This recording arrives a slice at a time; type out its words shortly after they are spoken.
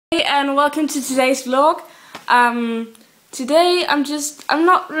Hey, and welcome to today's vlog. Today I'm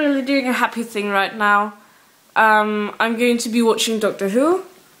not really doing a happy thing right now. I'm going to be watching Doctor Who,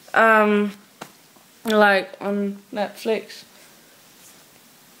 like on Netflix.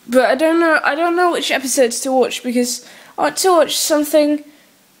 But I don't know which episodes to watch because I want to watch something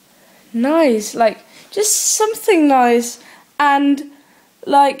nice, like just something nice, and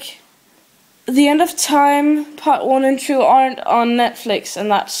like The End of Time Part 1 and 2 aren't on Netflix,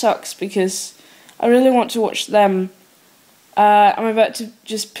 and that sucks because I really want to watch them. I'm about to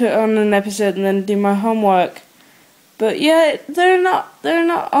just put on an episode and then do my homework. But yeah, they're not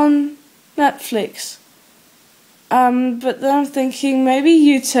on Netflix. But then I'm thinking maybe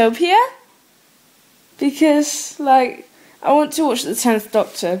Utopia? Because, like, I want to watch the 10th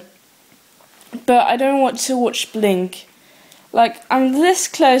Doctor. But I don't want to watch Blink. Like, I'm this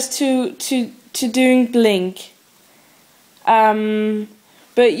close to doing Blink.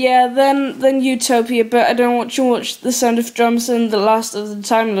 But yeah, then Utopia, but I don't want to watch The Sound of Drums and The Last of the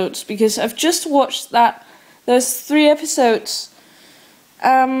Time Lords because I've just watched those 3 episodes.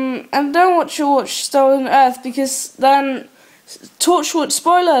 And don't want to watch Stolen Earth because then Torchwood,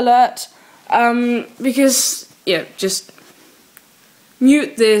 spoiler alert, because yeah, just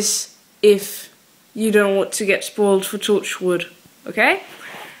mute this if you don't want to get spoiled for Torchwood, okay?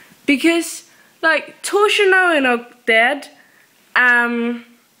 Because like Torch and Owen are dead, and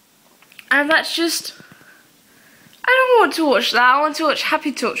that's just, I don't want to watch that. I want to watch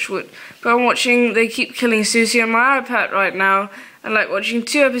Happy Torchwood, but I'm watching They Keep Killing Susie on my iPad right now, and like watching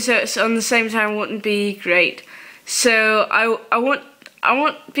 2 episodes on the same time wouldn't be great. So I won't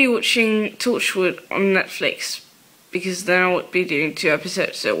be watching Torchwood on Netflix because then I would be doing 2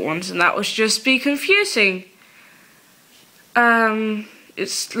 episodes at once, and that would just be confusing.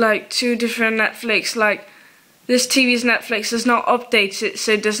 It's like 2 different Netflix. Like this TV's Netflix does not update it,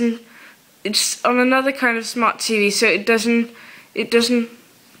 so it doesn't. It's on another kind of smart TV, so it doesn't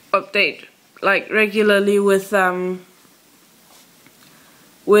update like regularly with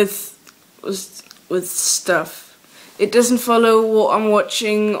stuff. It doesn't follow what I'm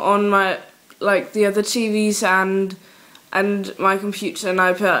watching on my the other TVs and my computer and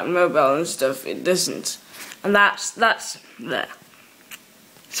iPad and mobile and stuff. It doesn't, and that's there.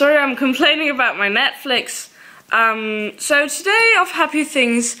 Sorry, I'm complaining about my Netflix. So today of happy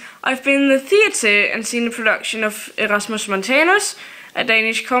things, I've been in the theatre and seen the production of Erasmus Montanus, a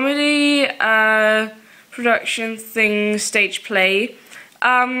Danish comedy production thing, stage play.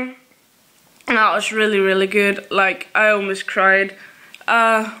 And that was really, really good. Like, I almost cried.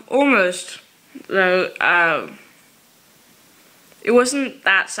 Almost. No, it wasn't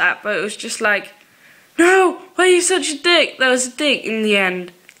that sad, but it was just like, no, why are you such a dick? There was a dick in the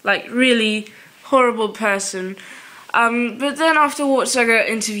end. Like, really horrible person. But then afterwards I got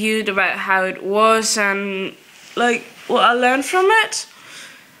interviewed about how it was and like what I learned from it.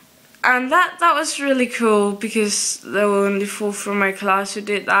 And that was really cool because there were only 4 from my class who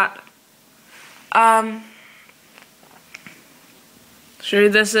did that. Sorry,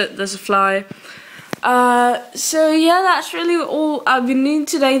 there's a fly. So yeah, that's really all I've been doing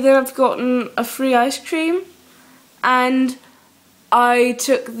today. Then I've gotten a free ice cream, and I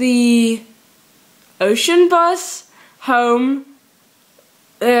took the ocean bus home.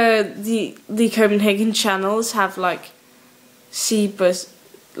 The Copenhagen channels have like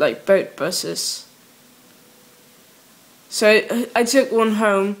boat buses. So I took one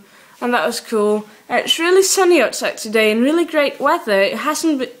home, and that was cool. It's really sunny outside today and really great weather.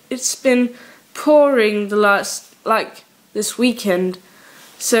 It's been pouring the last this weekend,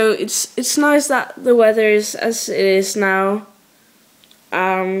 so it's nice that the weather is as it is now.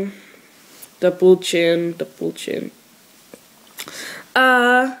 Double chin. Like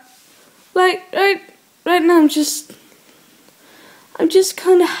right now I'm just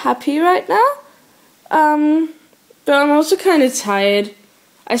kind of happy right now. But I'm also kind of tired.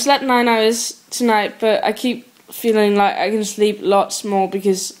 I slept 9 hours tonight, but I keep feeling like I can sleep lots more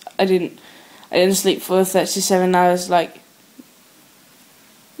because I didn't sleep for 37 hours. Like,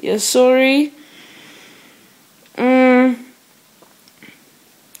 yeah, sorry.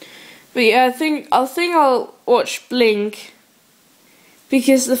 But yeah, I think I'll watch Blink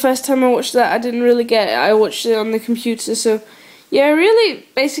because the first time I watched that I didn't really get it. I watched it on the computer, so yeah, really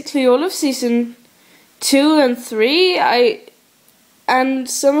basically all of season 2 and 3 and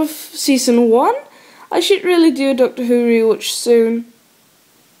some of season 1. I should really do a Doctor Who rewatch soon.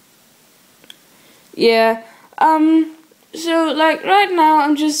 Yeah. So like right now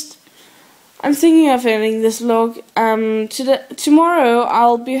I'm thinking of ending this vlog. Tomorrow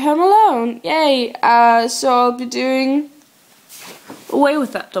I'll be home alone. Yay! So I'll be doing away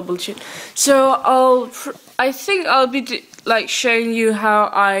with that double chin. So I think I'll be like showing you how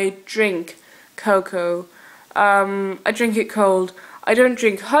I drink cocoa. I drink it cold. I don't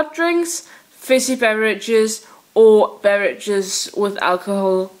drink hot drinks, fizzy beverages, or beverages with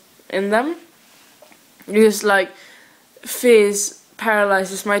alcohol in them, because like fizz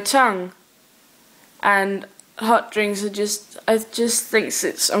paralyzes my tongue, and hot drinks are I just think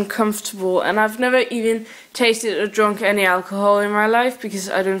it's uncomfortable, and I've never even tasted or drunk any alcohol in my life because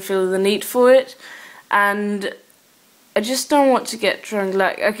I don't feel the need for it, and I just don't want to get drunk.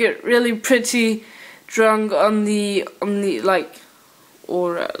 Like, I get really pretty drunk on the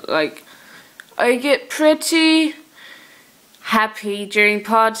I get pretty happy during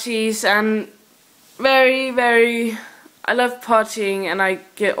parties, and I love partying, and I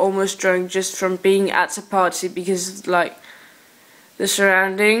get almost drunk just from being at a party because of like the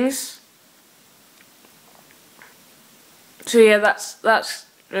surroundings. So yeah, that's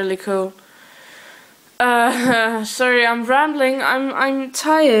really cool. Sorry, I'm rambling. I'm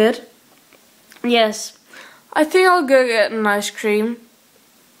tired. Yes, I think I'll go get an ice cream.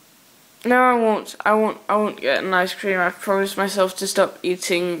 No, I won't. I won't get an ice cream. I've promised myself to stop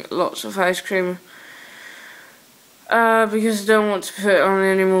eating lots of ice cream. Because I don't want to put on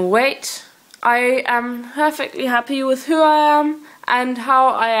any more weight. I am perfectly happy with who I am and how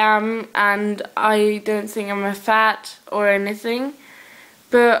I am, and I don't think I'm a fat or anything.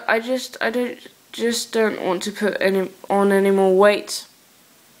 But I don't want to put on any more weight,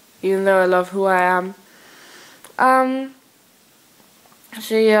 even though I love who I am.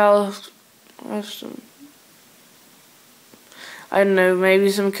 So yeah, I'll have some, I don't know,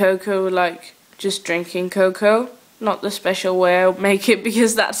 maybe some cocoa, like just drinking cocoa. Not the special way I'll make it,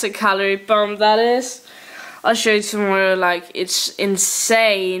 because that's a calorie bomb, that is. I'll show you tomorrow, like, it's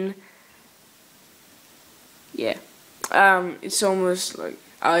insane. Yeah. It's almost like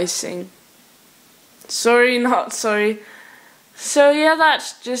icing. Sorry, not sorry. So yeah,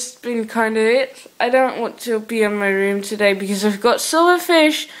 that's just been kind of it. I don't want to be in my room today because I've got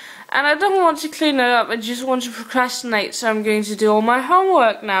silverfish, and I don't want to clean it up. I just want to procrastinate, so I'm going to do all my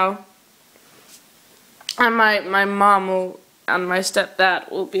homework now. And my mom and my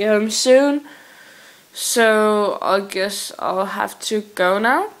stepdad will be home soon, so I guess I'll have to go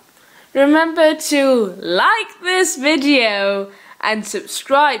now. Remember to like this video and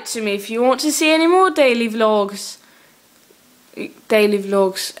subscribe to me if you want to see any more daily vlogs.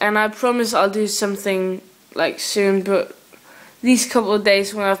 And I promise I'll do something like soon, but these couple of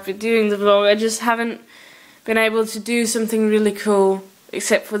days when I've been doing the vlog, I just haven't been able to do something really cool,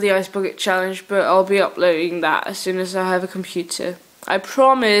 except for the Ice Bucket Challenge, but I'll be uploading that as soon as I have a computer. I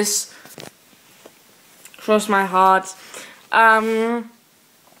promise. Cross my heart. And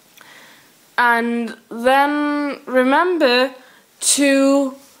then remember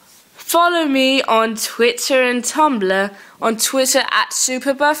to follow me on Twitter and Tumblr. On Twitter at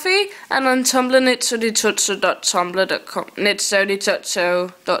SuperBuffy, and on Tumblr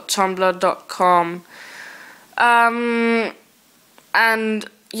nitsoditutso.tumblr.com. And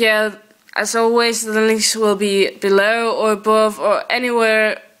yeah, as always, the links will be below or above or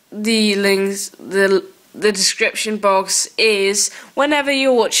anywhere the description box is whenever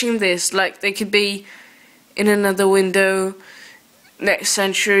you're watching this. Like, they could be in another window next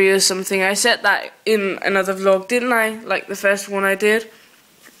century or something. I said that in another vlog, didn't I? Like the first one I did.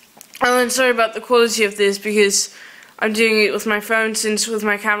 Oh, and sorry about the quality of this, because I'm doing it with my phone, since with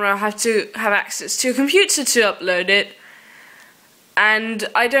my camera I have to have access to a computer to upload it. And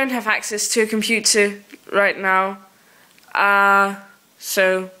I don't have access to a computer right now.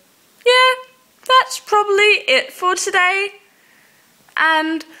 So, yeah, that's probably it for today.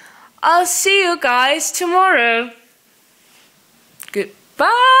 And I'll see you guys tomorrow.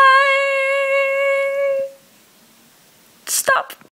 Goodbye!